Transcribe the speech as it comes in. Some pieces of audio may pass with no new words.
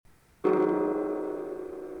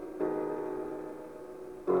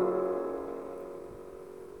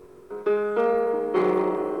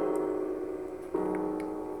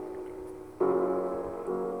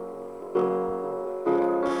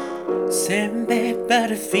Babe,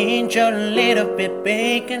 but I think you're a little bit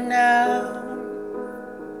bigger now.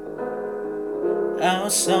 Our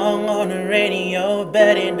song on the radio,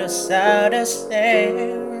 but it don't sound the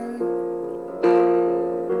same.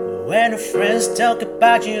 When the friends talk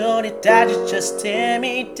about you, all the time you just tear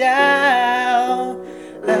me down.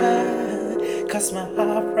 Cause my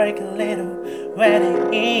heart break a little when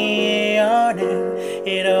I hear your name.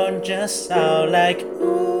 It don't just sound like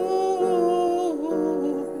ooh.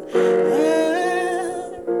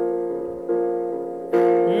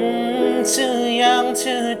 Too young,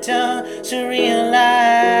 too dumb to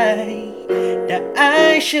realize that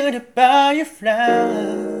I should have bought you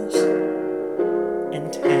flowers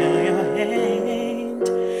and held your hand.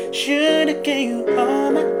 Should have gave you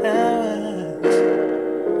all my hours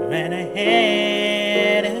when I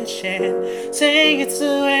had a chance. Say it to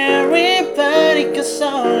everybody, cause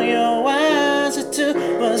all you wanted to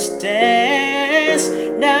was dance.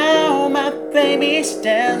 Now my baby's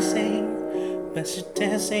dancing, but she's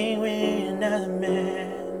dancing with another man.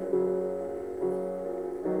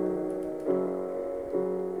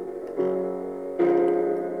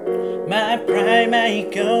 My pride, my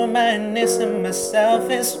ego, my needs and my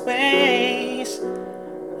selfish ways.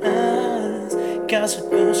 Cause a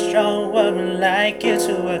good strong woman like you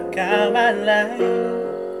to work out my life.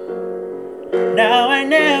 Now I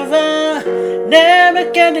never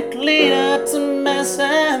get to clean up the mess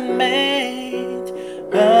I made.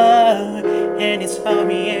 Oh, and it's on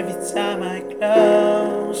me every time I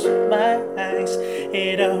close my eyes.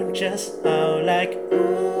 It don't just sound like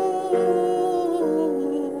ooh.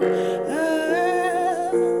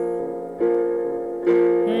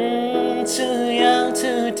 Too young,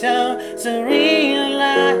 too dumb to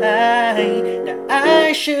realize that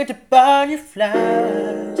I should have bought you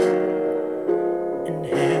flowers and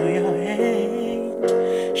held your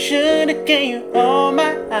hand. Should have gave you all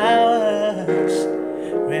my hours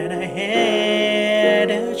when I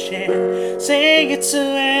had a chance. Say it to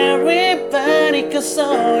everybody, cause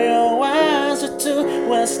all you wanted to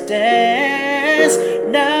was dance.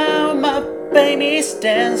 Now my baby's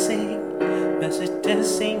dancing, but she's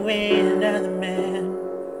dancing with another man.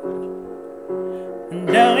 And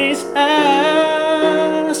now it's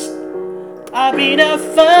us. I'll be the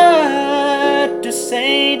first to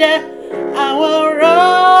say that I was wrong.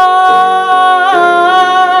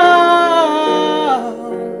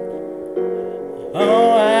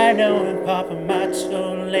 Oh, I know I'm Papa, I'm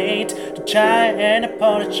too late to try and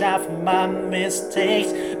apologize for my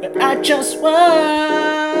mistakes, but I just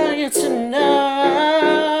want you to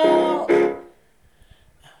know.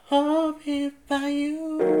 I hope he buy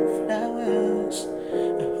you flowers. I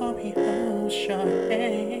hope he holds your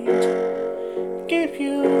hand, give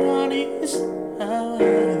you all his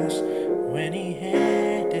hours when he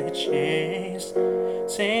had the chance.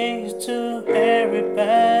 Say it to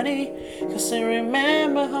everybody, cause I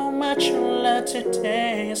remember how much you love to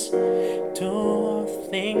dance. Do a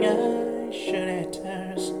thing I should have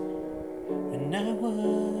done when I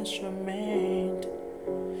was your maid.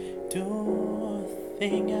 Do a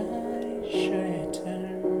thing I should